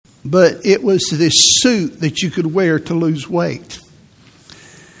but it was this suit that you could wear to lose weight.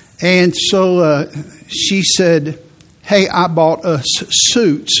 And so she said, hey, I bought us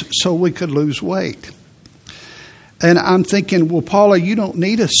suits so we could lose weight. And I'm thinking, well, Paula, you don't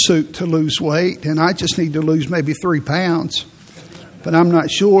need a suit to lose weight, and I just need to lose maybe 3 pounds. But I'm not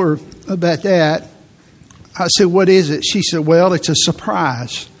sure about that. I said, what is it? She said, well, it's a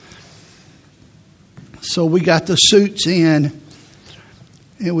surprise. So we got the suits in,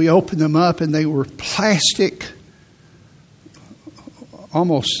 and we opened them up, and they were plastic,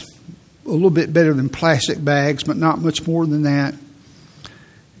 almost a little bit better than plastic bags, but not much more than that.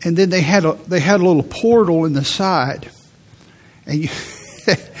 And then they had a little portal in the side. And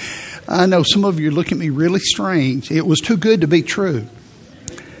I know some of you look at me really strange. It was too good to be true.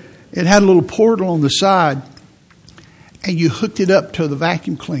 It had a little portal on the side, and you hooked it up to the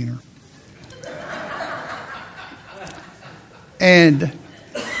vacuum cleaner. And,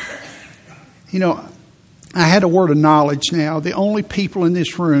 you know, I had a word of knowledge now. The only people in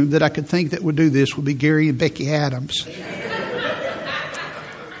this room that I could think that would do this would be Gary and Becky Adams.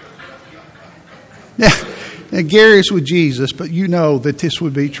 Now, Gary's with Jesus, but you know that this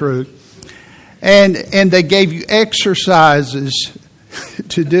would be true. And they gave you exercises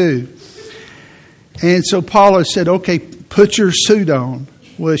to do. And so Paula said, okay, put your suit on.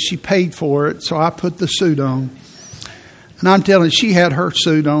 Well, she paid for it, so I put the suit on. And I'm telling you, she had her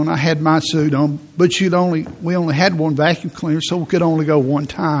suit on, I had my suit on, but we only had one vacuum cleaner, so we could only go one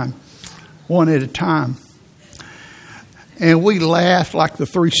at a time. And we laughed like the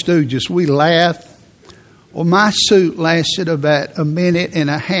Three Stooges. We laughed. Well, my suit lasted about a minute and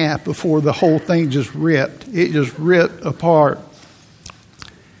a half before the whole thing just ripped. It just ripped apart.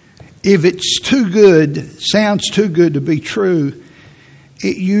 If it's too good, sounds too good to be true,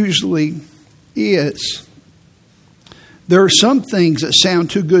 it usually is. There are some things that sound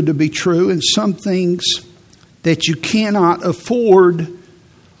too good to be true and some things that you cannot afford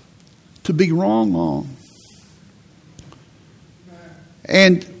to be wrong on.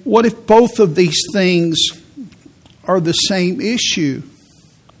 And what if both of these things are the same issue?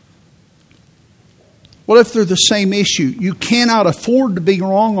 What if they're the same issue? You cannot afford to be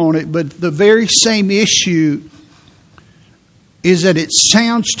wrong on it, but the very same issue is that it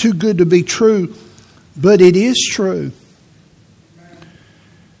sounds too good to be true, but it is true.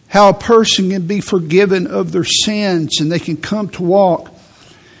 How a person can be forgiven of their sins and they can come to walk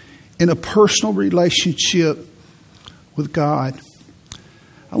in a personal relationship with God.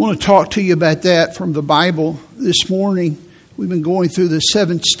 I want to talk to you about that from the Bible this morning. We've been going through the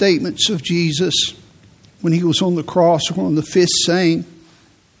 7 statements of Jesus when he was on the cross. We're on the 5th saying.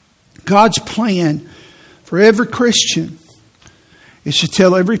 God's plan for every Christian is to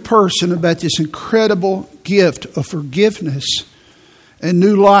tell every person about this incredible gift of forgiveness and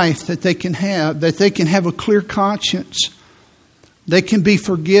new life that they can have a clear conscience. They can be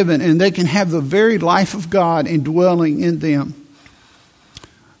forgiven and they can have the very life of God indwelling in them.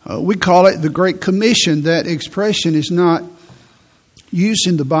 We call it the Great Commission. That expression is not used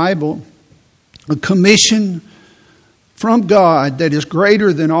in the Bible. A commission from God that is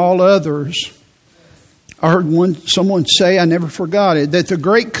greater than all others. I heard someone say, I never forgot it, that the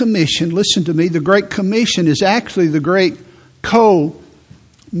Great Commission, listen to me, the Great Commission is actually the Great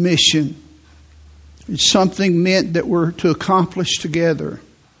Co-mission. It's something meant that we're to accomplish together.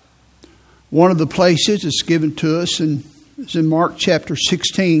 One of the places it's given to us is in Mark chapter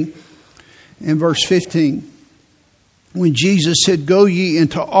 16 and verse 15. When Jesus said, go ye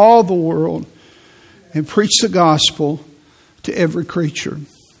into all the world and preach the gospel to every creature.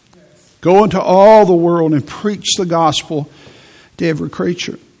 Go into all the world and preach the gospel to every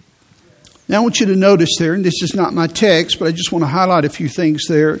creature. Now I want you to notice there, and this is not my text, but I just want to highlight a few things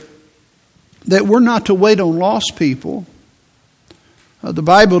there, that we're not to wait on lost people. The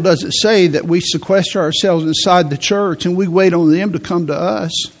Bible doesn't say that we sequester ourselves inside the church and we wait on them to come to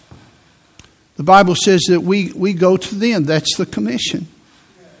us. The Bible says that we go to them. That's the commission.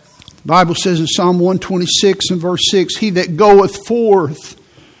 The Bible says in Psalm 126 and verse 6, he that goeth forth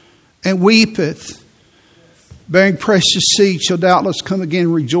and weepeth, bearing precious seed, shall doubtless come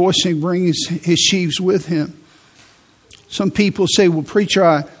again rejoicing, bringing his sheaves with him. Some people say, well,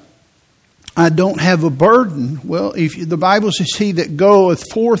 preacher, I don't have a burden. Well, if the Bible says he that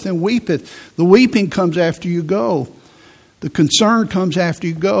goeth forth and weepeth, the weeping comes after you go. The concern comes after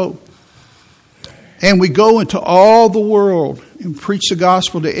you go. And we go into all the world and preach the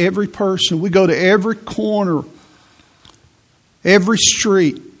gospel to every person. We go to every corner, every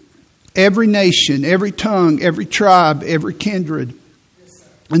street, every nation, every tongue, every tribe, every kindred.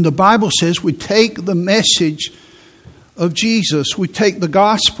 And the Bible says we take the message of Jesus. We take the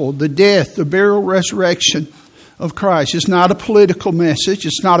gospel, the death, the burial, resurrection of Christ. It's not a political message.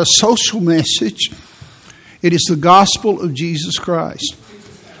 It's not a social message. It is the gospel of Jesus Christ.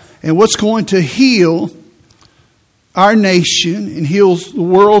 And what's going to heal our nation and heals the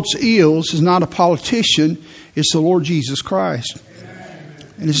world's ills is not a politician. It's the Lord Jesus Christ.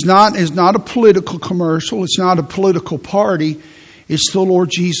 And it's not a political commercial. It's not a political party. It's the Lord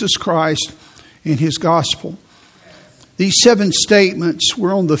Jesus Christ and His gospel. These 7 statements,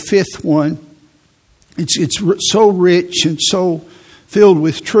 we're on the 5th one. It's so rich and so filled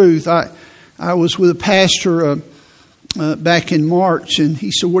with truth. I was with a pastor back in March, and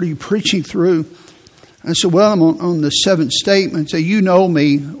he said, "What are you preaching through?" I said, "Well, I'm on the 7 statements. You know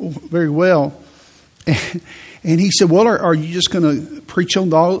me very well." And he said, "Well, are you just going to preach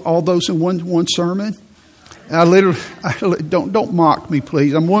on all those in one sermon?" I don't mock me,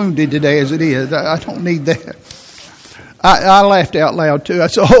 please. I'm wounded today as it is. I don't need that. I laughed out loud too. I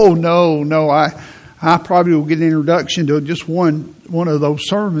said, "Oh no, I probably will get an introduction to just one of those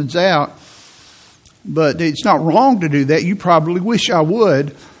sermons out." But it's not wrong to do that. You probably wish I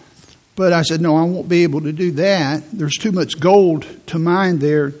would. But I said, no, I won't be able to do that. There's too much gold to mine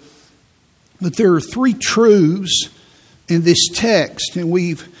there. But there are 3 truths in this text, and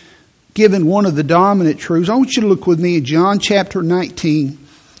we've given one of the dominant truths. I want you to look with me in John chapter 19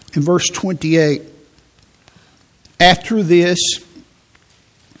 and verse 28. After this,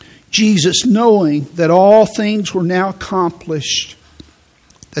 Jesus, knowing that all things were now accomplished,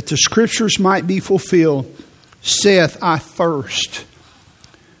 that the Scriptures might be fulfilled, saith, I thirst.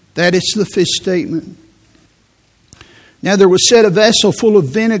 That is the 5th statement. Now there was set a vessel full of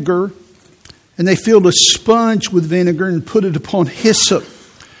vinegar, and they filled a sponge with vinegar and put it upon hyssop.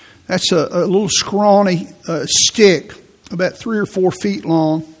 That's a little scrawny stick, about 3 or 4 feet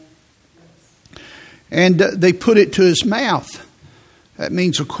long. And they put it to his mouth. That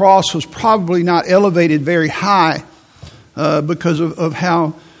means the cross was probably not elevated very high because of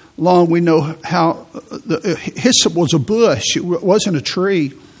how long we know how the hyssop was a bush. It wasn't a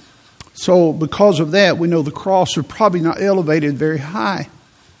tree. So because of that, we know the cross was probably not elevated very high.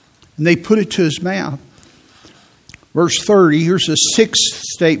 And they put it to his mouth. Verse 30, here's a 6th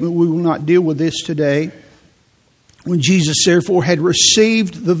statement. We will not deal with this today. When Jesus therefore had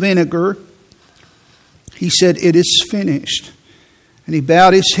received the vinegar, he said, it is finished. And he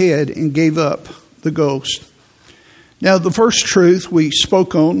bowed his head and gave up the ghost. Now the first truth we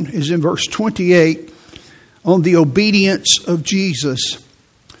spoke on is in verse 28 on the obedience of Jesus.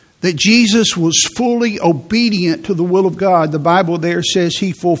 That Jesus was fully obedient to the will of God. The Bible there says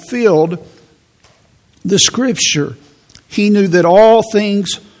he fulfilled the Scripture. He knew that all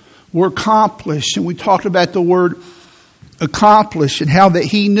things were accomplished. And we talked about the word accomplished and how that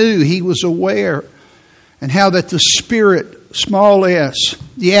he knew, he was aware. And how that the Spirit, small s,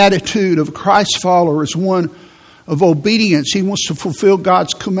 the attitude of a Christ follower is one of obedience. He wants to fulfill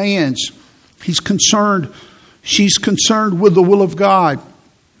God's commands. She's concerned with the will of God.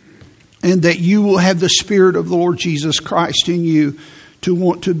 And that you will have the Spirit of the Lord Jesus Christ in you to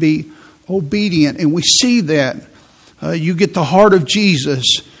want to be obedient. And we see that. You get the heart of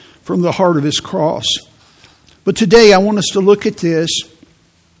Jesus from the heart of His cross. But today I want us to look at this.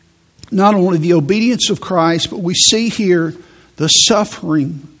 Not only the obedience of Christ, but we see here the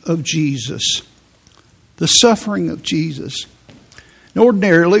suffering of Jesus. The suffering of Jesus. And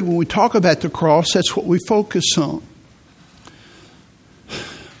ordinarily, when we talk about the cross, that's what we focus on.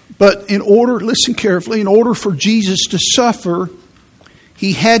 But listen carefully, in order for Jesus to suffer,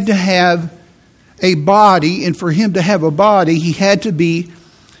 He had to have a body, and for Him to have a body, He had to be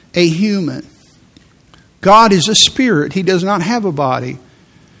a human. God is a spirit. He does not have a body.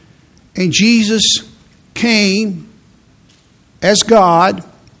 And Jesus came as God,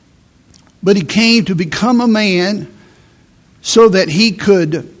 but He came to become a man so that He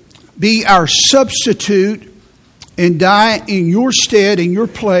could be our substitute and die in your stead, in your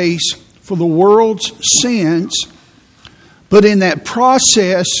place, for the world's sins. But in that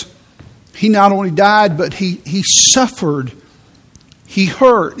process, He not only died, but He suffered. He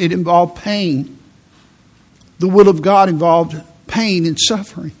hurt. It involved pain. The will of God involved pain and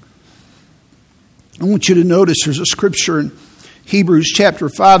suffering. I want you to notice there's a scripture in Hebrews chapter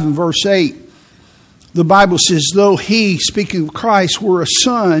 5 and verse 8. The Bible says, though He, speaking of Christ, were a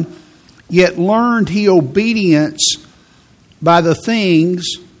son, yet learned He obedience by the things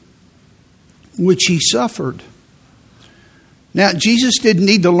which He suffered. Now, Jesus didn't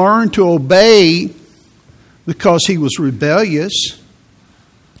need to learn to obey because He was rebellious.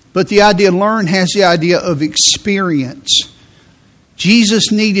 But the idea learn has the idea of experience.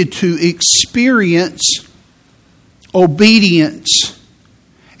 Jesus needed to experience obedience.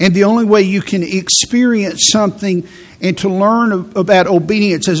 And the only way you can experience something and to learn about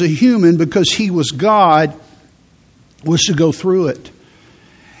obedience as a human, because he was God, was to go through it.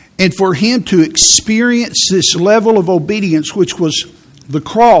 And for him to experience this level of obedience, which was the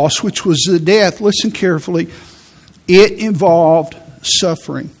cross, which was the death, listen carefully, it involved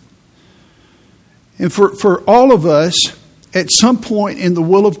suffering. And for all of us, at some point in the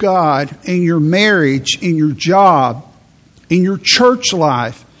will of God, in your marriage, in your job, in your church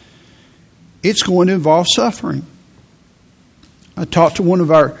life, it's going to involve suffering. I talked to one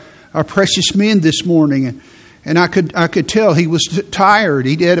of our precious men this morning, and I could tell he was tired.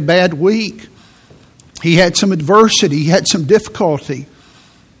 He had a bad week. He had some adversity. He had some difficulty.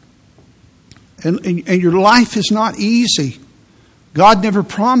 And your life is not easy. God never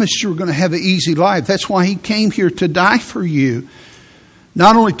promised you were going to have an easy life. That's why he came here to die for you.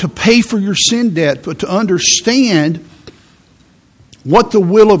 Not only to pay for your sin debt, but to understand what the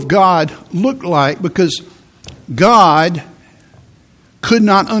will of God looked like, because God could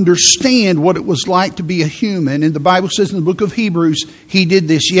not understand what it was like to be a human. And the Bible says in the book of Hebrews, he did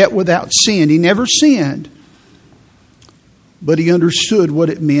this yet without sin. He never sinned, but he understood what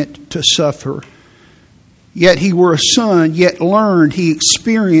it meant to suffer. Yet he were a son, yet learned, he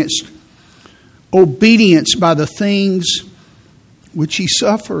experienced obedience by the things which he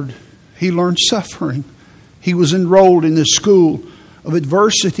suffered. He learned suffering. He was enrolled in the school of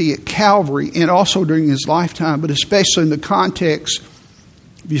adversity at Calvary, and also during his lifetime, but especially in the context,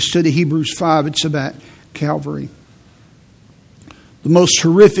 if you study Hebrews 5, it's about Calvary. The most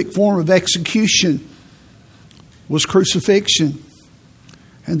horrific form of execution was crucifixion.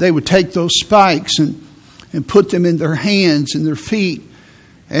 And they would take those spikes and put them in their hands and their feet,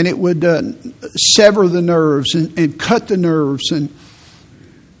 and it would sever the nerves and cut the nerves. And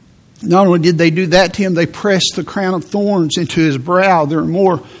not only did they do that to him, they pressed the crown of thorns into his brow. There are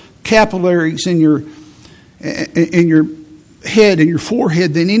more capillaries in your head and your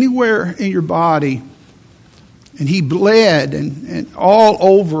forehead than anywhere in your body. And he bled and all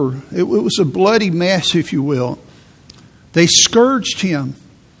over. It was a bloody mess, if you will. They scourged him.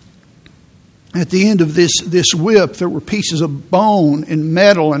 At the end of this whip, there were pieces of bone and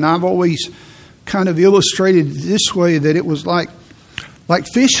metal, and I've always kind of illustrated it this way, that it was like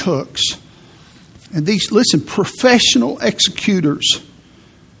fish hooks. And these, professional executors,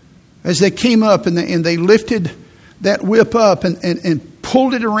 as they came up and they lifted that whip up and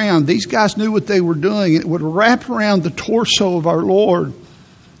pulled it around, these guys knew what they were doing. It would wrap around the torso of our Lord,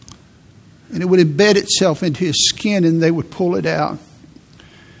 and it would embed itself into his skin, and they would pull it out.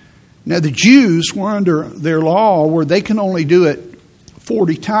 Now, the Jews were under their law where they can only do it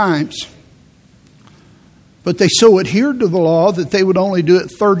 40 times. But they so adhered to the law that they would only do it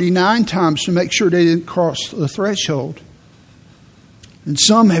 39 times to make sure they didn't cross the threshold. And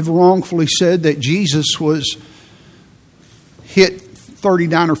some have wrongfully said that Jesus was hit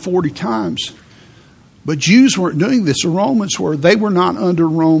 39 or 40 times. But Jews weren't doing this. The Romans were. They were not under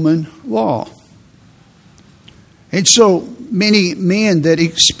Roman law. And so many men that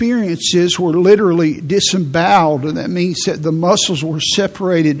experienced this were literally disemboweled, and that means that the muscles were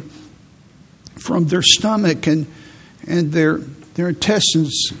separated from their stomach, and their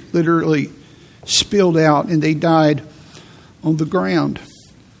intestines literally spilled out, and they died on the ground.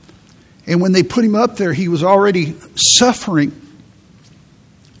 And when they put him up there, he was already suffering.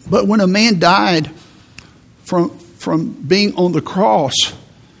 But when a man died from being on the cross,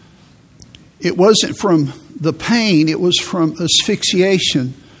 it wasn't from the pain, it was from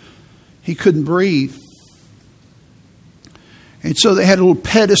asphyxiation. He couldn't breathe. And so they had a little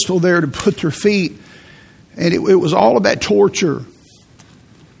pedestal there to put their feet. And it was all about torture.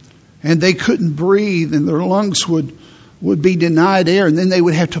 And they couldn't breathe, and their lungs would be denied air. And then they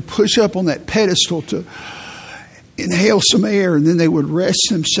would have to push up on that pedestal to inhale some air. And then they would rest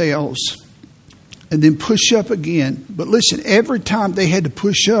themselves and then push up again. But listen, every time they had to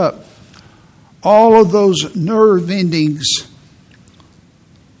push up, all of those nerve endings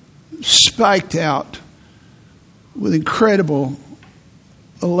spiked out with incredible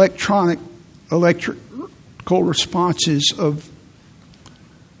electrical responses of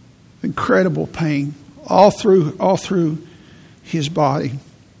incredible pain all through his body.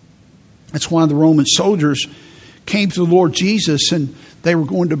 That's why the Roman soldiers came to the Lord Jesus and they were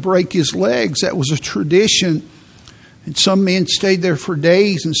going to break his legs. That was a tradition. And some men stayed there for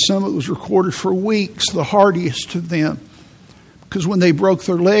days, and some it was recorded for weeks, the hardiest of them. Because when they broke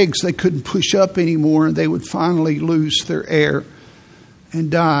their legs, they couldn't push up anymore, and they would finally lose their air and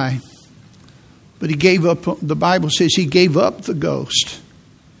die. But he gave up, the Bible says he gave up the ghost.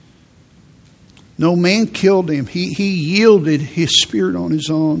 No man killed him. He yielded his spirit on his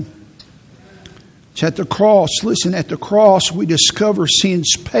own. It's at the cross. Listen, at the cross we discover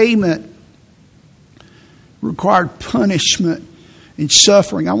sin's payment required punishment and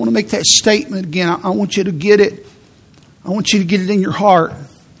suffering. I want to make that statement again. I want you to get it. I want you to get it in your heart.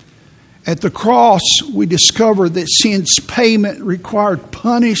 At the cross we discover that sin's payment required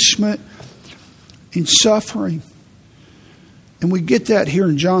punishment and suffering. And we get that here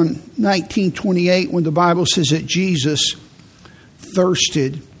in John 19:28 when the Bible says that Jesus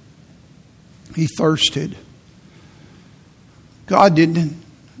thirsted. He thirsted. God didn't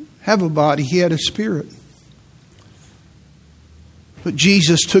have a body. He had a spirit. But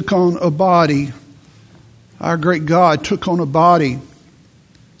Jesus took on a body. Our great God took on a body.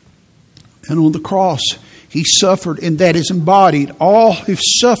 And on the cross, He suffered, and that is embodied. All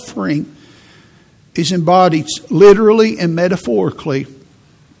His suffering is embodied literally and metaphorically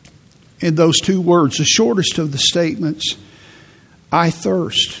in those two words, the shortest of the statements, I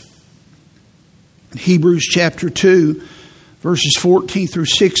thirst. Hebrews chapter 2, verses 14 through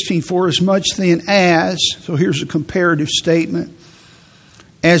 16, for as much then as, so here's a comparative statement,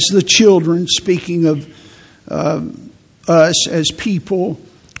 as the children, speaking of us as people,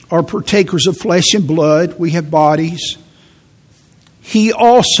 are partakers of flesh and blood, we have bodies. He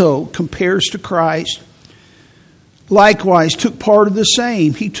also compares to Christ. Likewise, took part of the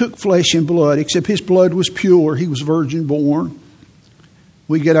same. He took flesh and blood, except His blood was pure. He was virgin born.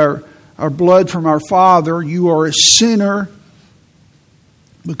 We get our blood from our father. You are a sinner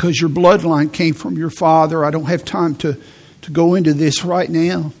because your bloodline came from your father. I don't have time to go into this right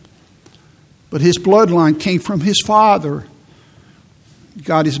now. But his bloodline came from his father. He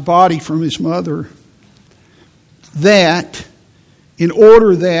got his body from his mother. That, in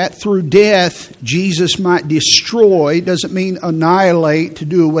order that through death Jesus might destroy, doesn't mean annihilate, to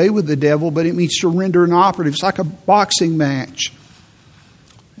do away with the devil, but it means to render inoperative. It's like a boxing match.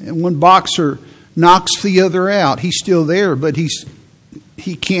 And one boxer knocks the other out. He's still there, but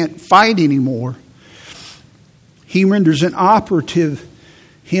he can't fight anymore. He renders inoperative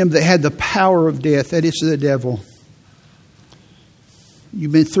him that had the power of death, that is the devil.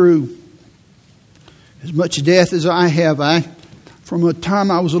 You've been through as much death as I have. From the time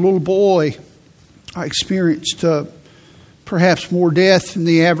I was a little boy, I experienced perhaps more death than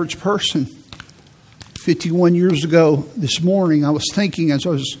the average person. 51 years ago this morning, I was thinking as I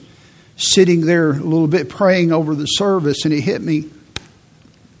was sitting there a little bit praying over the service, and it hit me.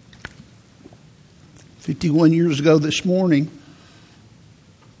 51 years ago this morning,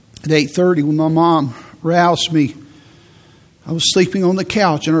 at 8:30, when my mom roused me, I was sleeping on the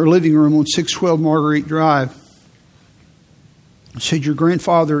couch in our living room on 612 Marguerite Drive. I said, your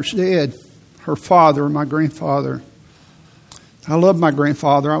grandfather is dead. Her father, my grandfather. I love my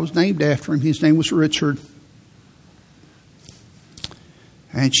grandfather. I was named after him. His name was Richard.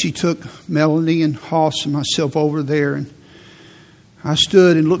 And she took Melanie and Hoss and myself over there. And I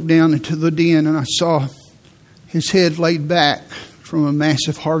stood and looked down into the den, and I saw his head laid back from a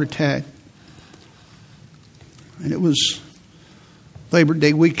massive heart attack. And it was Labor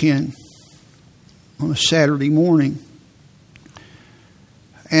Day weekend on a Saturday morning.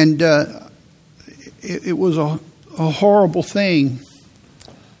 And it was a horrible thing.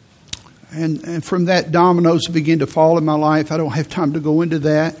 And from that, dominoes began to fall in my life. I don't have time to go into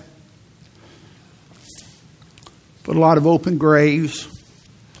that. But a lot of open graves.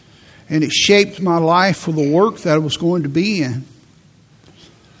 And it shaped my life for the work that I was going to be in.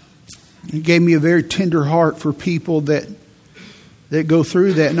 It gave me a very tender heart for people that go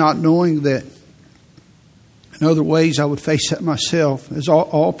through that, not knowing that in other ways I would face that myself, as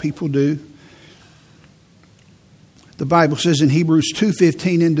all people do. The Bible says in Hebrews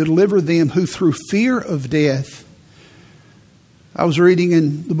 2:15, and deliver them who through fear of death. I was reading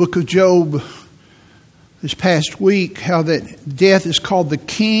in the book of Job this past week how that death is called the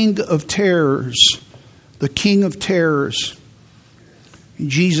king of terrors. The king of terrors.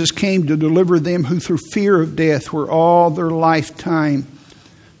 And Jesus came to deliver them who through fear of death were all their lifetime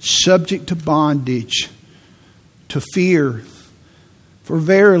subject to bondage, to fear. For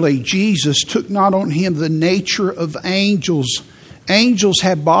verily, Jesus took not on him the nature of angels. Angels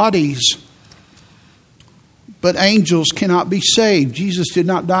have bodies, but angels cannot be saved. Jesus did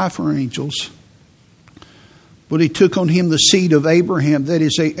not die for angels. But he took on him the seed of Abraham, that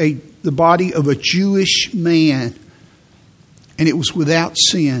is the body of a Jewish man. And it was without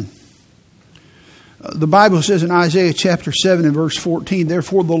sin. The Bible says in Isaiah chapter 7 and verse 14,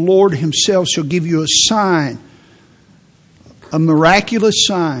 therefore the Lord himself shall give you a sign, a miraculous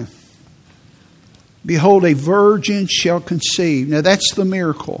sign. Behold, a virgin shall conceive. Now that's the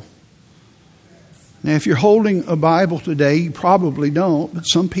miracle. Now, if you're holding a Bible today, you probably don't, but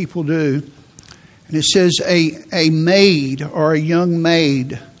some people do. And it says a maid or a young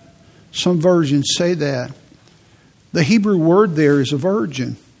maid. Some versions say that. The Hebrew word there is a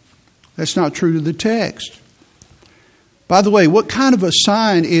virgin. That's not true to the text. By the way, what kind of a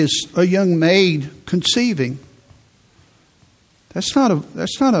sign is a young maid conceiving? That's not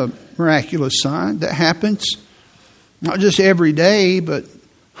a miraculous sign that happens not just every day, but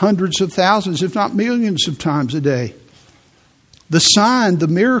hundreds of thousands, if not millions of times a day. The sign, the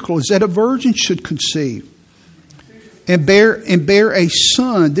miracle, is that a virgin should conceive and bear a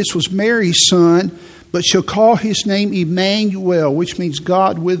son. This was Mary's son, but she'll call his name Emmanuel, which means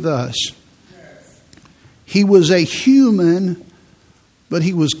God with us. He was a human, but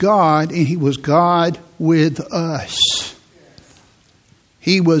he was God, and he was God with us.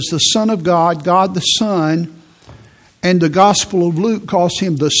 He was the Son of God, God the Son, and the Gospel of Luke calls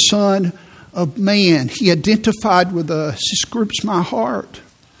him the Son of Man. He identified with us. This grips my heart.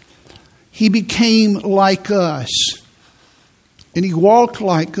 He became like us, and he walked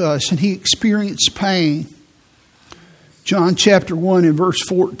like us, and he experienced pain. John chapter 1 and verse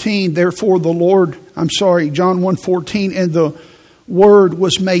 14, John 1:14, and the Word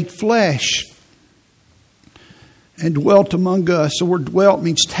was made flesh and dwelt among us. The word dwelt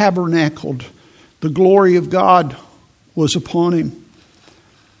means tabernacled. The glory of God was upon him.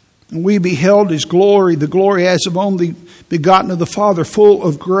 And we beheld his glory, the glory as of only begotten of the Father, full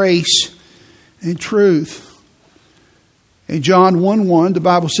of grace and truth. In John 1:1, the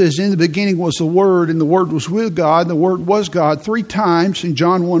Bible says, in the beginning was the Word, and the Word was with God, and the Word was God. 3 times in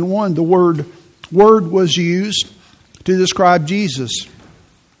John 1:1, the word was used to describe Jesus.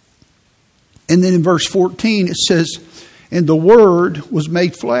 And then in verse 14, it says, and the Word was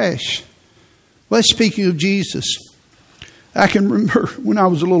made flesh. Well, that's speaking of Jesus. I can remember when I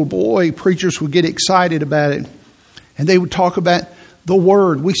was a little boy, preachers would get excited about it. And they would talk about the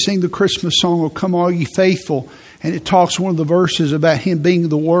Word. We sing the Christmas song, "Oh, Come All Ye Faithful." And it talks one of the verses about Him being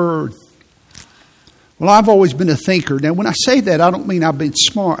the Word. Well, I've always been a thinker. Now, when I say that, I don't mean I've been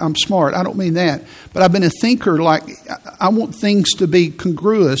smart. I'm smart. I don't mean that. But I've been a thinker. Like, I want things to be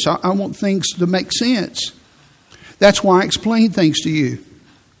congruous. I want things to make sense. That's why I explain things to you.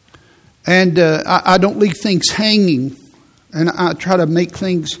 And I don't leave things hanging. And I try to make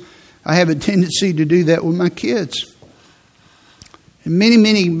things, I have a tendency to do that with my kids. And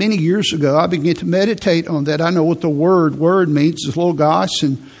many years ago, I began to meditate on that. I know what the word means. It's logos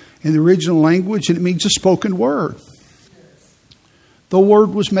in the original language, and it means a spoken word. The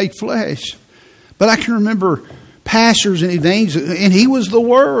Word was made flesh. But I can remember pastors and evangelists, and He was the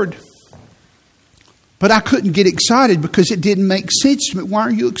Word. But I couldn't get excited because it didn't make sense to me. Why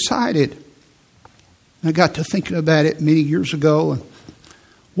are you excited? I got to thinking about it many years ago. And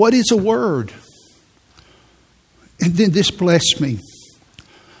what is a word? And then this blessed me.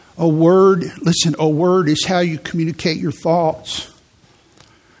 A word is how you communicate your thoughts.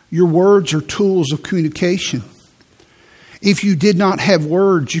 Your words are tools of communication. If you did not have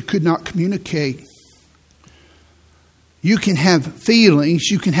words, you could not communicate. You can have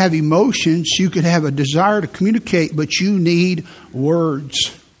feelings, you can have emotions, you can have a desire to communicate, but you need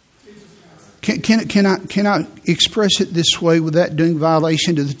words. Can I express it this way without doing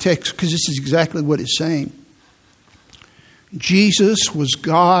violation to the text? Because this is exactly what it's saying. Jesus was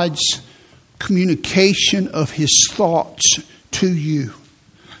God's communication of His thoughts to you.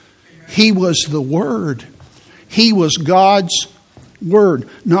 He was the Word. He was God's Word.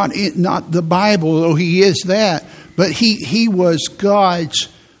 Not the Bible, though He is that. But He was God's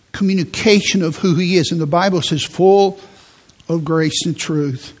communication of who He is. And the Bible says full of grace and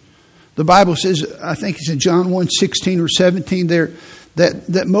truth. The Bible says, I think it's in John 1:16 or 17 there,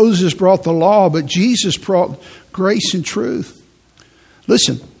 that Moses brought the law, but Jesus brought grace and truth.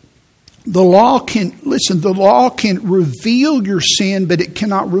 Listen, the law can reveal your sin, but it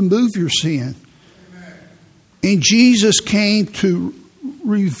cannot remove your sin. Amen. And Jesus came to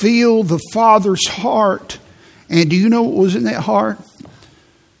reveal the Father's heart. And do you know what was in that heart?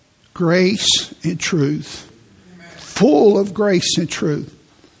 Grace and truth. Amen. Full of grace and truth.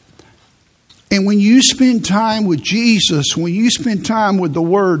 And when you spend time with Jesus, when you spend time with the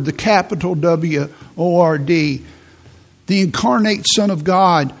Word, the capital W-O-R-D, the incarnate Son of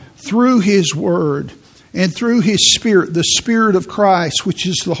God, through His Word and through His Spirit, the Spirit of Christ, which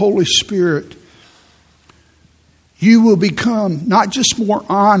is the Holy Spirit, you will become not just more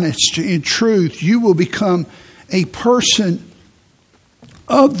honest in truth, you will become a person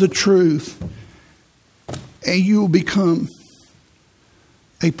of the truth, and you will become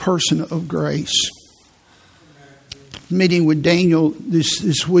a person of grace. Meeting with Daniel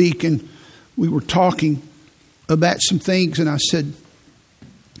this week, and we were talking about some things, and I said,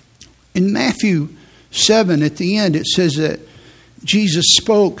 in Matthew 7 at the end, it says that Jesus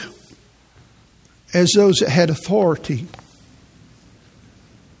spoke as those that had authority.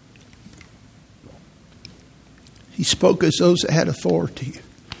 He spoke as those that had authority.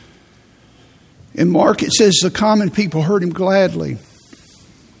 In Mark, it says the common people heard him gladly.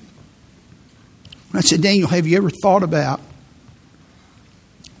 I said, Daniel, have you ever thought about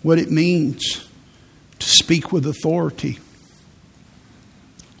what it means to speak with authority?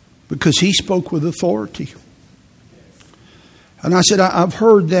 Because he spoke with authority. And I said, I've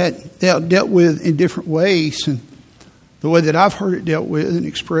heard that dealt with in different ways. And the way that I've heard it dealt with and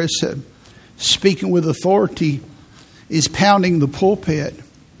expressed, that speaking with authority is pounding the pulpit.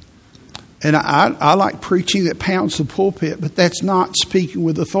 And I like preaching that pounds the pulpit, but that's not speaking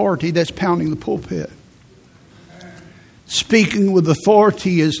with authority. That's pounding the pulpit. Speaking with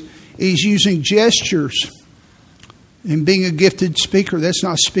authority is using gestures. And being a gifted speaker, that's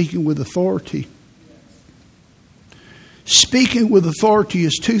not speaking with authority. Speaking with authority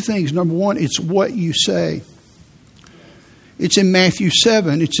is two things. Number one, it's what you say. It's in Matthew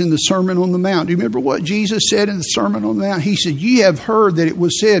 7. It's in the Sermon on the Mount. Do you remember what Jesus said in the Sermon on the Mount? He said, "Ye have heard that it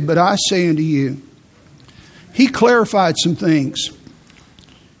was said, but I say unto you." He clarified some things.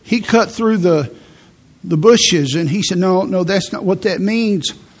 He cut through the bushes and he said, no, that's not what that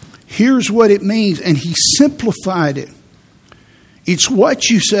means. Here's what it means. And he simplified it. It's what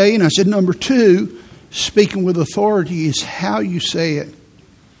you say. And I said, number two, speaking with authority is how you say it.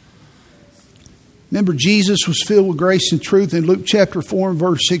 Remember, Jesus was filled with grace and truth. In Luke chapter 4 and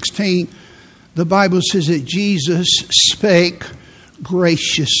verse 16, the Bible says that Jesus spake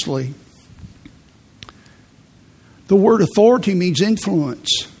graciously. The word authority means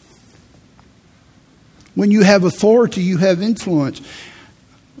influence. When you have authority, you have influence.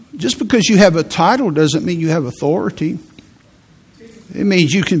 Just because you have a title doesn't mean you have authority. It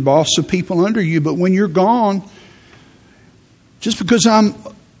means you can boss the people under you. But when you're gone, just because I'm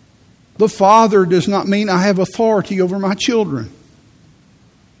the father does not mean I have authority over my children.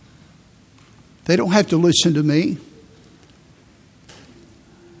 They don't have to listen to me.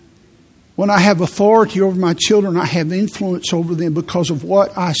 When I have authority over my children, I have influence over them because of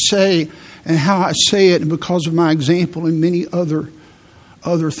what I say and how I say it, and because of my example and many other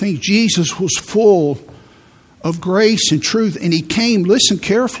things. Jesus was full of grace and truth, and he came, listen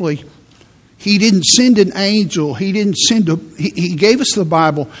carefully, he didn't send an angel, he gave us the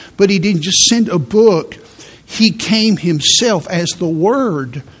Bible, but he didn't just send a book. He came himself as the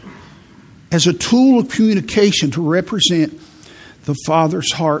Word, as a tool of communication to represent the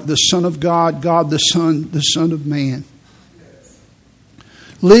Father's heart, the Son of God, God the Son of Man.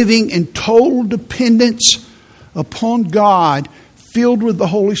 Living in total dependence upon God, filled with the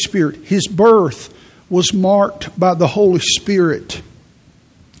Holy Spirit. His birth was marked by the Holy Spirit.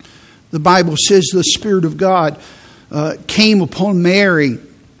 The Bible says the Spirit of God came upon Mary,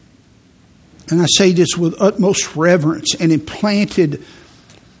 and I say this with utmost reverence, and implanted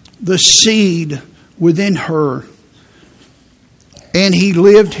the seed within her. And he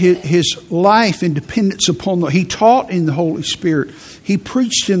lived his life in dependence upon he taught in the Holy Spirit. He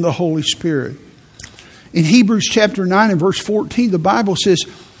preached in the Holy Spirit. In Hebrews chapter 9 and verse 14, the Bible says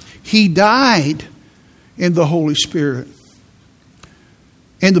he died in the Holy Spirit.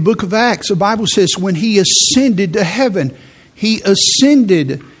 In the book of Acts, the Bible says when he ascended to heaven, he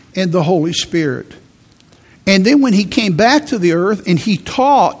ascended in the Holy Spirit. And then when he came back to the earth and he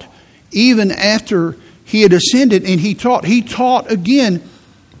taught, even after he had ascended and he taught again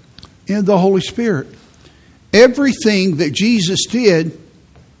in the Holy Spirit. Everything that Jesus did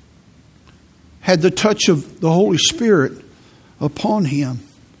had the touch of the Holy Spirit upon him.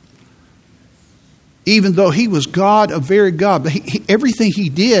 Even though he was God, a very God, but everything he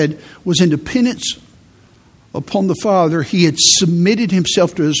did was in dependence upon the Father. He had submitted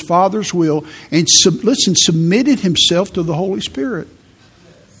himself to his Father's will and submitted himself to the Holy Spirit.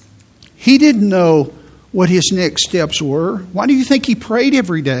 He didn't know what his next steps were. Why do you think he prayed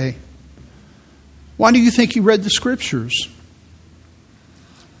every day? Why do you think he read the Scriptures?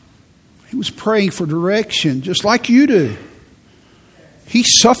 He was praying for direction, just like you do. He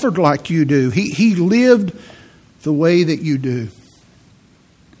suffered like you do. He lived the way that you do.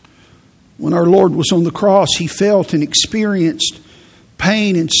 When our Lord was on the cross, he felt and experienced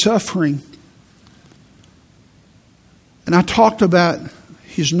pain and suffering. And I talked about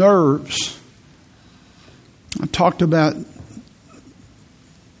his nerves. I talked about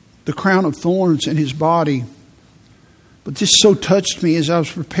the crown of thorns in his body. But this so touched me as I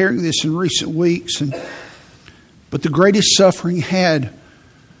was preparing this in recent weeks. But the greatest suffering he had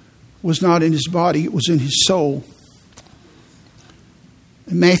was not in his body, it was in his soul.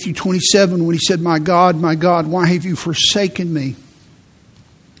 In Matthew 27, when he said, my God, why have you forsaken me?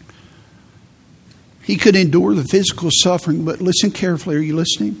 He could endure the physical suffering, but listen carefully. Are you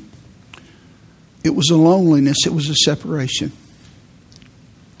listening? It was a loneliness. It was a separation.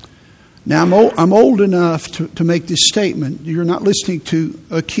 Now, I'm old enough to make this statement. You're not listening to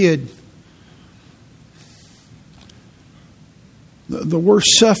a kid. The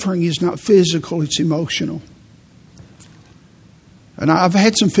worst suffering is not physical, it's emotional. And I've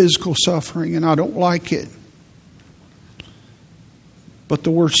had some physical suffering, and I don't like it. But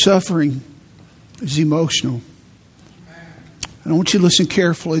the worst suffering is emotional. And I want you to listen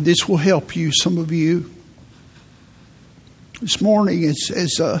carefully. This will help you, some of you. This morning,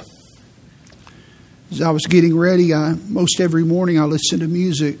 as I was getting ready, most every morning I listen to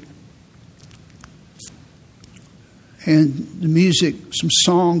music. And the music, some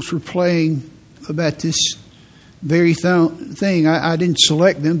songs were playing about this very thing. I didn't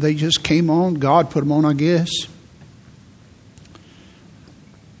select them. They just came on. God put them on, I guess.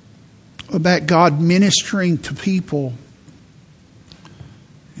 About God ministering to people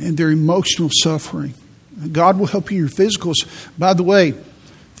and their emotional suffering. God will help you in your physical. By the way,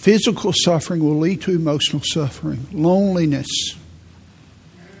 physical suffering will lead to emotional suffering, loneliness.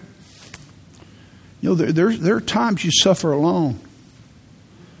 You know, there are times you suffer alone.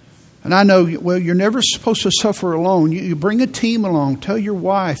 And I know, well, you're never supposed to suffer alone. You bring a team along. Tell your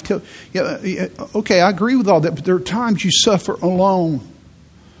wife. Okay, I agree with all that, but there are times you suffer alone.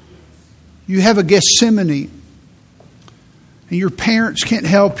 You have a Gethsemane. And your parents can't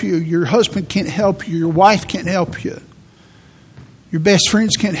help you. Your husband can't help you. Your wife can't help you. Your best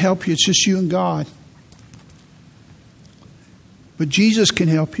friends can't help you. It's just you and God. But Jesus can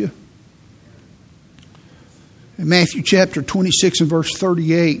help you. In Matthew chapter 26 and verse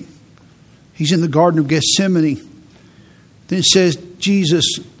 38, he's in the Garden of Gethsemane. Then it says, Jesus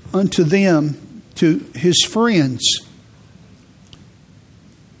unto them, to his friends.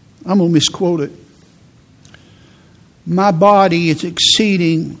 I'm going to misquote it. My body is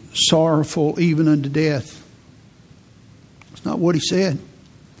exceeding sorrowful even unto death. It's not what he said.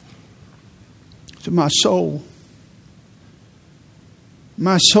 It's my soul.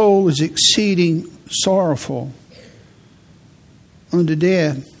 My soul is exceeding sorrowful unto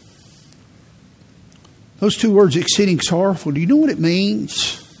death. Those two words, exceeding sorrowful, do you know what it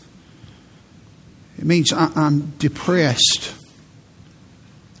means? It means I'm depressed.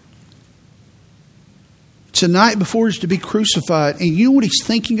 It's the night before he's to be crucified. And you know what he's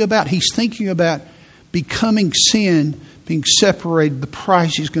thinking about? He's thinking about becoming sin, being separated, the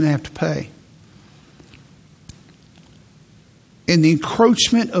price he's going to have to pay. And the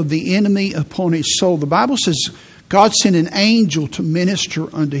encroachment of the enemy upon his soul. The Bible says God sent an angel to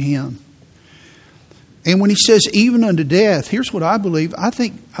minister unto him. And when he says even unto death, here's what I believe. I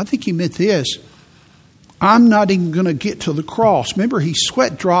think he meant this. I'm not even going to get to the cross. Remember, he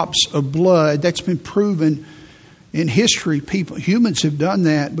sweat drops of blood. That's been proven in history. Humans have done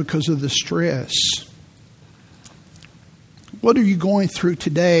that because of the stress. What are you going through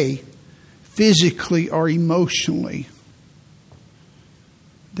today, physically or emotionally,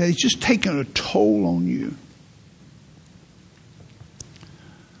 that is just taking a toll on you?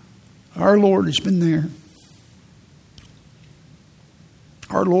 Our Lord has been there.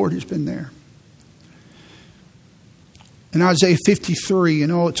 Our Lord has been there. In Isaiah 53,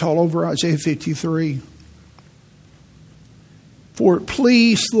 it's all over Isaiah 53. For it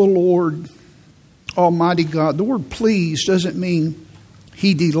pleased the Lord Almighty God. The word pleased doesn't mean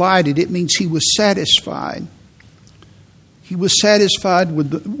he delighted. It means he was satisfied. He was satisfied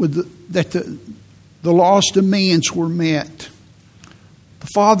that the law's demands were met. The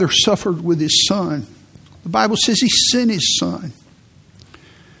Father suffered with his Son. The Bible says he sent his Son.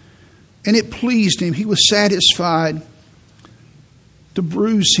 And it pleased him. He was satisfied to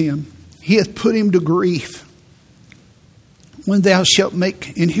bruise him. He hath put him to grief. When thou shalt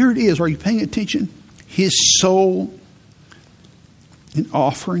make, and here it is, are you paying attention? His soul an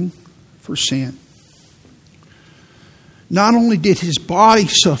offering for sin. Not only did his body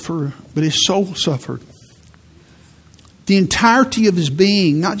suffer, but his soul suffered. The entirety of his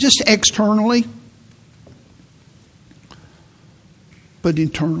being, not just externally, but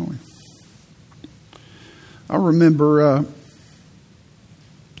internally. I remember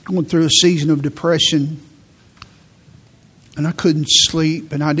going through a season of depression, and I couldn't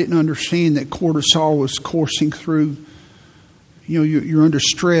sleep, and I didn't understand that cortisol was coursing through. You're under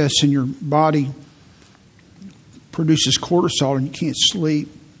stress, and your body produces cortisol, and you can't sleep.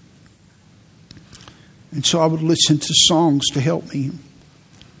 And so I would listen to songs to help me.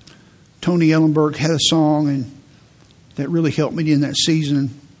 Tony Ellenberg had a song and that really helped me in that season.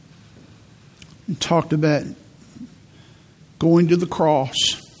 He talked about going to the cross.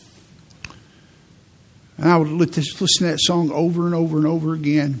 And I would listen to that song over and over and over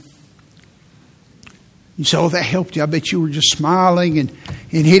again. You say, oh, that helped you. I bet you were just smiling and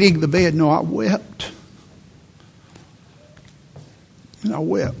hitting the bed. No, I wept. And I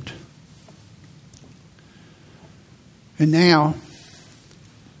wept. And now,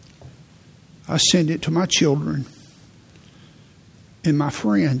 I send it to my children and my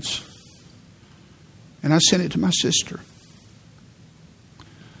friends. And I send it to my sister.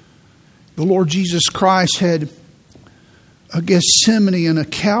 The Lord Jesus Christ had a Gethsemane and a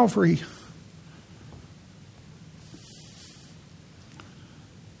Calvary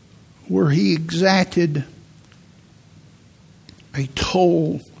where he exacted a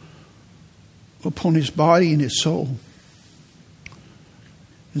toll upon his body and his soul.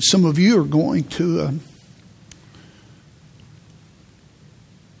 And some of you are going to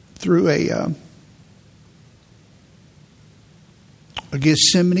through a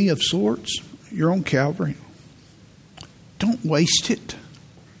Gethsemane of sorts, your own Calvary. Don't waste it.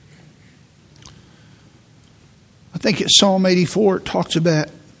 I think at Psalm 84 it talks about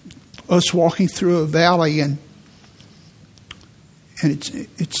us walking through a valley, and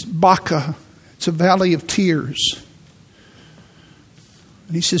it's Baca. It's a valley of tears.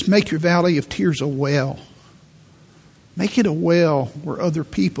 And he says, make your valley of tears a well. Make it a well where other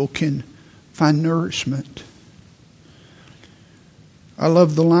people can find nourishment. I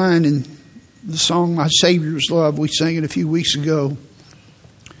love the line in the song My Savior's Love. We sang it a few weeks ago.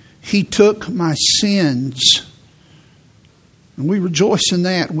 He took my sins. And we rejoice in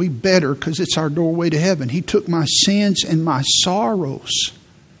that. We better because it's our doorway to heaven. He took my sins and my sorrows,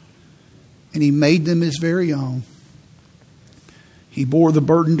 and he made them his very own. He bore the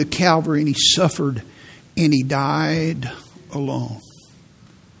burden to Calvary, and he suffered, and he died alone.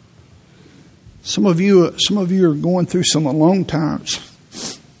 Some of you are going through some alone times.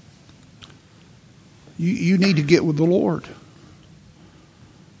 You need to get with the Lord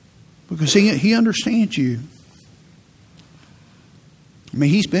because he understands you. I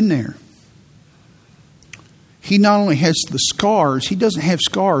mean, he's been there. He not only has the scars, he doesn't have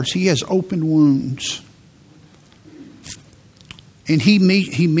scars. He has open wounds. And he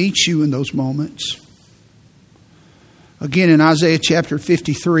meets you in those moments. Again, in Isaiah chapter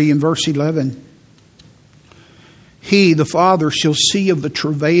 53 and verse 11, he, the Father, shall see of the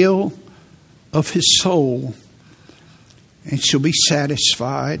travail of his soul and shall be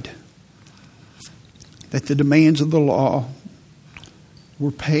satisfied that the demands of the law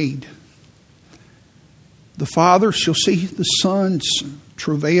were paid. The Father shall see the Son's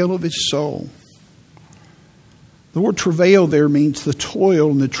travail of his soul. The word travail there means the toil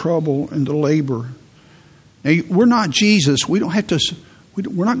and the trouble and the labor. Now, we're not Jesus. We don't have to.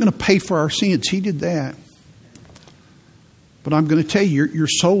 We're not going to pay for our sins. He did that. But I'm going to tell you, your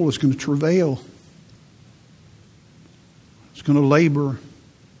soul is going to travail. It's going to labor.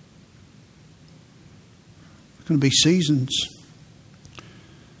 It's going to be seasons.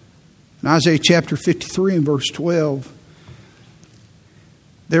 In Isaiah chapter 53 and verse 12,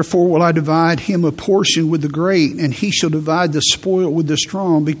 therefore will I divide him a portion with the great, and he shall divide the spoil with the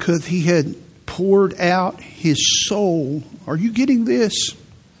strong, because he had poured out his soul. Are you getting this?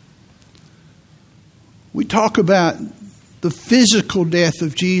 We talk about the physical death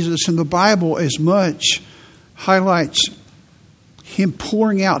of Jesus, and the Bible as much highlights him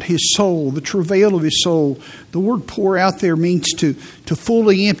pouring out his soul, the travail of his soul. The word pour out there means to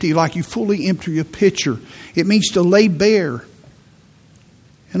fully empty, like you fully empty a pitcher. It means to lay bare.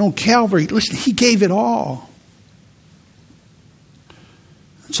 And on Calvary, listen, he gave it all.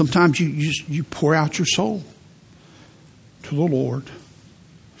 Sometimes you pour out your soul to the Lord.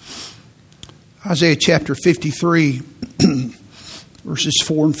 Isaiah chapter 53, verses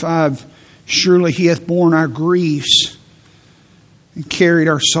 4 and 5. Surely he hath borne our griefs and carried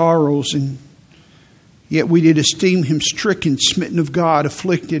our sorrows, and yet we did esteem him stricken, smitten of God,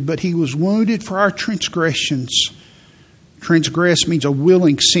 afflicted. But he was wounded for our transgressions. Transgress means a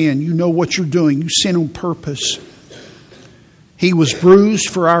willing sin. You know what you're doing. You sin on purpose. He was bruised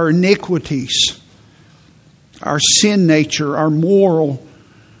for our iniquities, our sin nature, our moral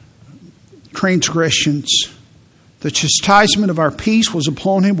transgressions. The chastisement of our peace was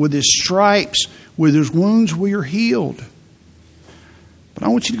upon him. With his stripes, with his wounds, we are healed. But I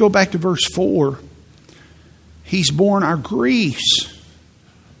want you to go back to verse 4. He's borne our griefs.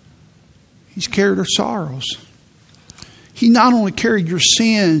 He's carried our sorrows. He not only carried your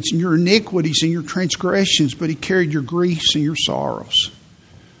sins and your iniquities and your transgressions, but he carried your griefs and your sorrows.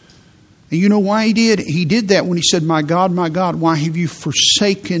 And you know why he did? He did that when he said, my God, why have you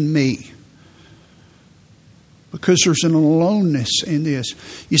forsaken me? Because there's an aloneness in this.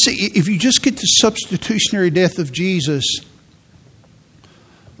 You see, if you just get the substitutionary death of Jesus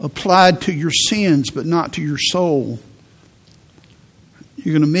applied to your sins but not to your soul,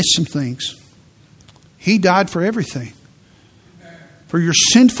 you're going to miss some things. He died for everything. For your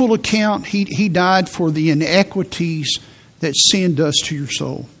sinful account, he died for the inequities that sin does to your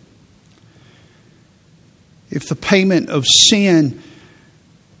soul. If the payment of sin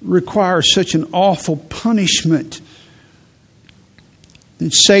requires such an awful punishment, then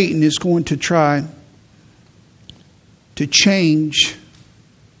Satan is going to try to change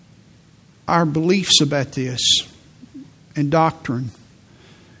our beliefs about this and doctrine.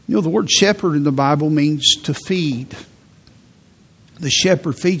 You know, the word shepherd in the Bible means to feed. The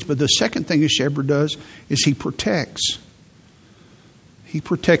shepherd feeds, but the second thing a shepherd does is he protects. He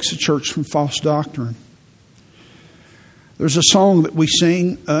protects the church from false doctrine. There's a song that we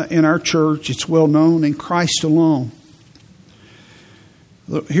sing in our church. It's well known, "In Christ Alone."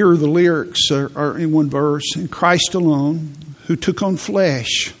 Here are the lyrics are in one verse. "In Christ alone, who took on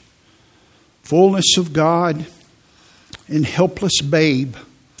flesh, fullness of God and helpless babe,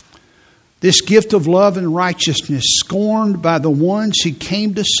 this gift of love and righteousness, scorned by the ones he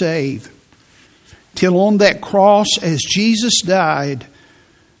came to save, till on that cross as Jesus died,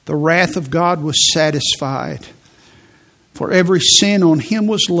 the wrath of God was satisfied. For every sin on him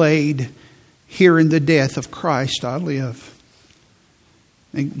was laid, here in the death of Christ I live."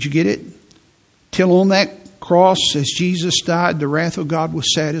 Did you get it? Till on that cross, as Jesus died, the wrath of God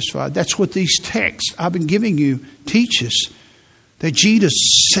was satisfied. That's what these texts I've been giving you teach us. That Jesus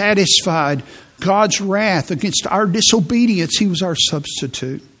satisfied God's wrath against our disobedience. He was our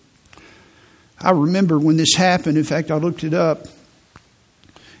substitute. I remember when this happened. In fact, I looked it up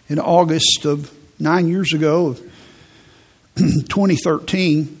in August of 9 years ago,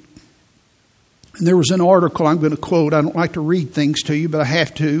 2013. And there was an article I'm going to quote. I don't like to read things to you, but I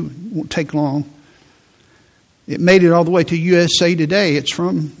have to. It won't take long. It made it all the way to USA Today. It's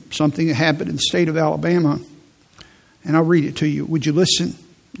from something that happened in the state of Alabama. And I'll read it to you. Would you listen?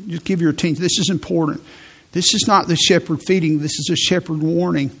 Just give your attention. This is important. This is not the shepherd feeding. This is a shepherd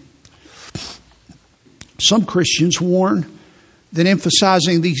warning. Some Christians warn that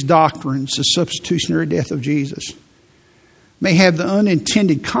emphasizing these doctrines, the substitutionary death of Jesus, may have the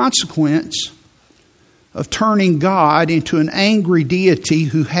unintended consequence of turning God into an angry deity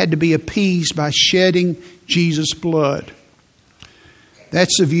who had to be appeased by shedding Jesus' blood.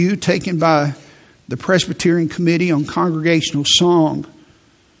 That's the view taken by the Presbyterian Committee on Congregational Song.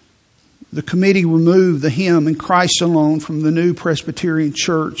 The committee removed the hymn "In Christ Alone" from the New Presbyterian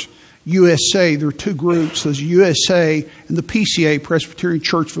Church USA. There are two groups. There's USA and the PCA, Presbyterian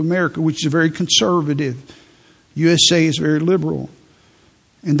Church of America, which is very conservative. USA is very liberal.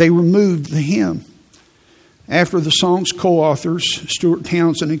 And they removed the hymn. After the song's co-authors, Stuart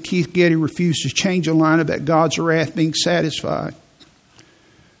Townsend and Keith Getty, refused to change a line about God's wrath being satisfied.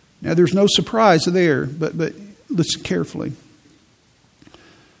 Now, there's no surprise there, but listen carefully.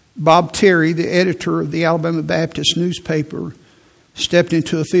 Bob Terry, the editor of the Alabama Baptist newspaper, stepped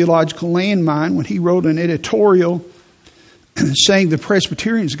into a theological landmine when he wrote an editorial saying the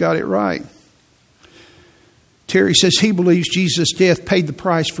Presbyterians got it right. Terry says he believes Jesus' death paid the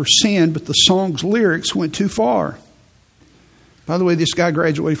price for sin, but the song's lyrics went too far. By the way, this guy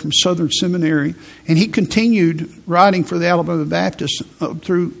graduated from Southern Seminary, and he continued writing for the Alabama Baptist up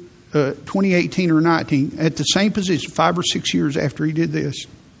through 2018 or 19 at the same position 5 or 6 years after he did this.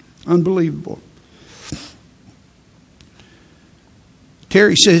 Unbelievable.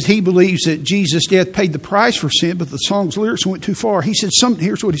 Terry says he believes that Jesus' death paid the price for sin, but the song's lyrics went too far. He said,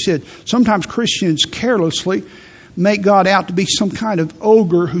 here's what he said. Sometimes Christians carelessly make God out to be some kind of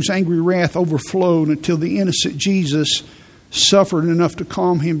ogre whose angry wrath overflowed until the innocent Jesus suffered enough to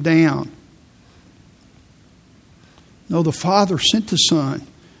calm him down. No, the Father sent the Son.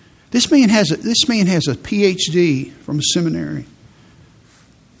 This man has a PhD from a seminary.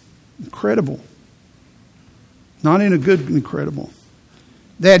 Incredible. Not in a good incredible.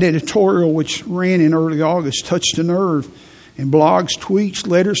 That editorial, which ran in early August, touched a nerve. In blogs, tweets,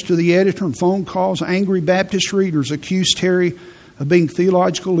 letters to the editor, and phone calls, angry Baptist readers accused Terry of being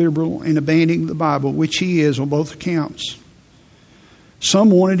theological liberal and abandoning the Bible, which he is on both accounts. Some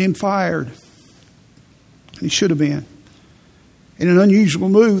wanted him fired. He should have been. In an unusual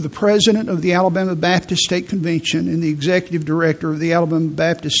move, the president of the Alabama Baptist State Convention and the executive director of the Alabama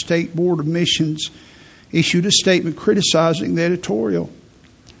Baptist State Board of Missions issued a statement criticizing the editorial.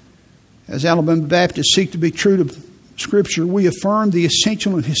 As Alabama Baptists seek to be true to Scripture, we affirm the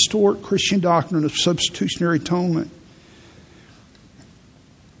essential and historic Christian doctrine of substitutionary atonement.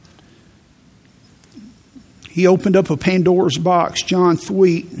 He opened up a Pandora's box. John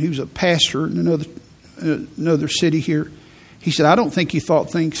Thweet, he was a pastor in another city here. He said, I don't think you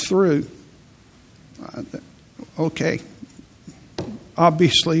thought things through. Okay.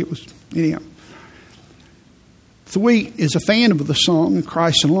 Obviously, it was, anyhow. Thweet is a fan of the song, In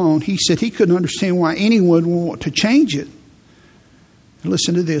Christ Alone. He said he couldn't understand why anyone would want to change it.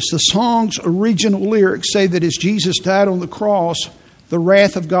 Listen to this. The song's original lyrics say that as Jesus died on the cross, the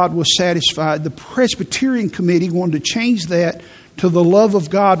wrath of God was satisfied. The Presbyterian Committee wanted to change that to the love of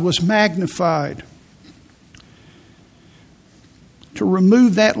God was magnified. To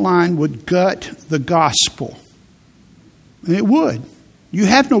remove that line would gut the gospel. And it would. You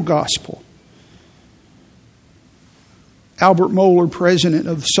have no gospel. Albert Mohler, president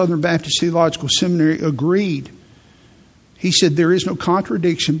of the Southern Baptist Theological Seminary, agreed. He said there is no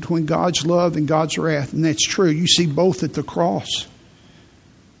contradiction between God's love and God's wrath. And that's true. You see both at the cross.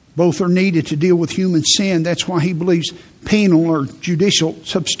 Both are needed to deal with human sin. That's why he believes penal or judicial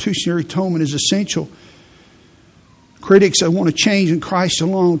substitutionary atonement is essential. Critics that want to change in Christ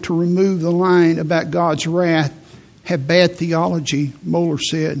alone to remove the line about God's wrath have bad theology, Mohler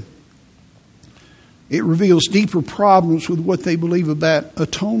said. It reveals deeper problems with what they believe about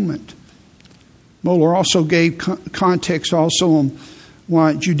atonement. Mohler also gave context also on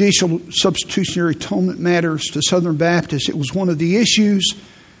why judicial substitutionary atonement matters to Southern Baptists. It was one of the issues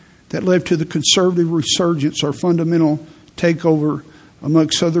that led to the conservative resurgence or fundamental takeover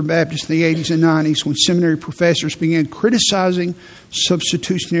among Southern Baptists in the 80s and 90s when seminary professors began criticizing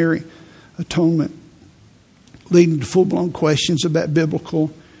substitutionary atonement, leading to full-blown questions about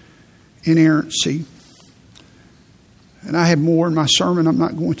biblical inerrancy. And I have more in my sermon. I'm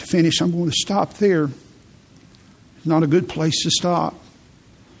not going to finish. I'm going to stop there. It's not a good place to stop.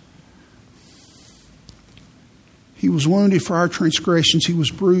 He was wounded for our transgressions. He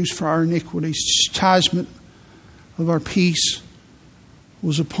was bruised for our iniquities. The chastisement of our peace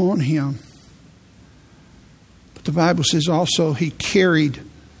was upon him. But the Bible says also he carried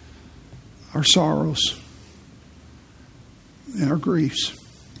our sorrows and our griefs.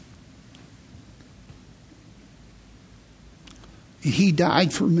 And he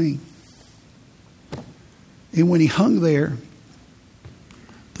died for me. And when he hung there,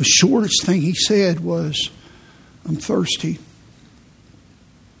 the shortest thing he said was, I'm thirsty.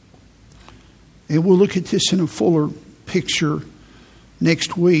 And we'll look at this in a fuller picture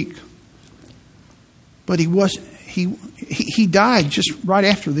next week. But he died just right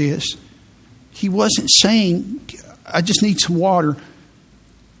after this. He wasn't saying, I just need some water.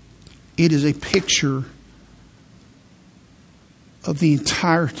 It is a picture of the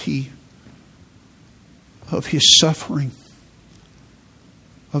entirety of his suffering,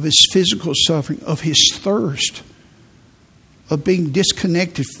 of his physical suffering, of his thirst, of being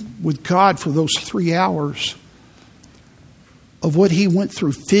disconnected with God for those 3 hours, of what he went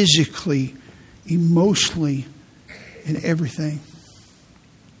through physically, emotionally, and everything.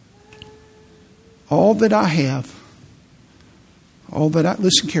 All that I have,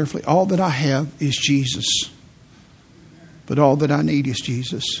 listen carefully, all that I have is Jesus. But all that I need is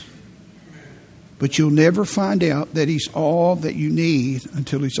Jesus. But you'll never find out that he's all that you need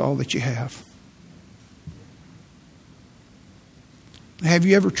until he's all that you have. Have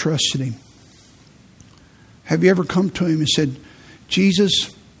you ever trusted him? Have you ever come to him and said, Jesus,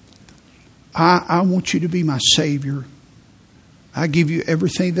 I want you to be my Savior. I give you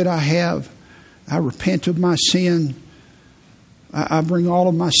everything that I have. I repent of my sin. I bring all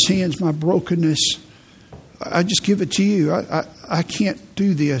of my sins, my brokenness. I just give it to you. I can't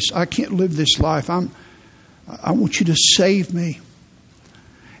do this. I can't live this life. I want you to save me.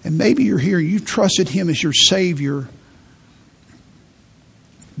 And maybe you're here, you trusted him as your Savior,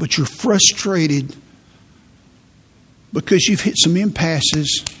 but you're frustrated because you've hit some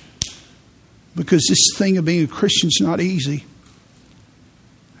impasses, because this thing of being a Christian is not easy.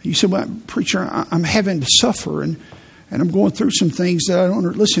 You said, well, preacher, I'm having to suffer and I'm going through some things that I don't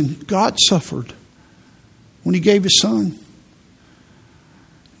understand. Listen, God suffered when he gave his son.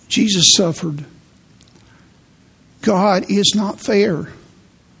 Jesus suffered. God is not fair.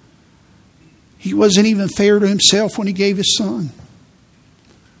 He wasn't even fair to himself when he gave his son.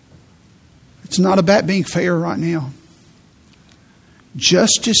 It's not about being fair right now.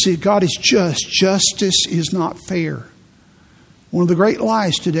 Justice, God is just. Justice is not fair. One of the great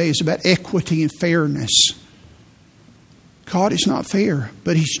lies today is about equity and fairness. God is not fair,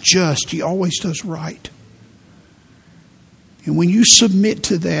 but he's just. He always does right. And when you submit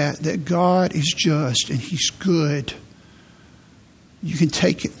to that God is just and he's good, you can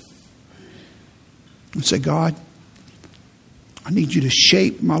take it and say, God, I need you to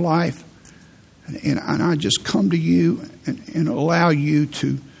shape my life. And I just come to you and allow you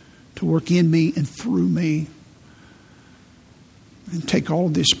to work in me and through me. And take all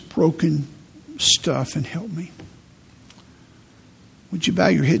this broken stuff and help me. Would you bow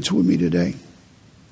your heads with me today?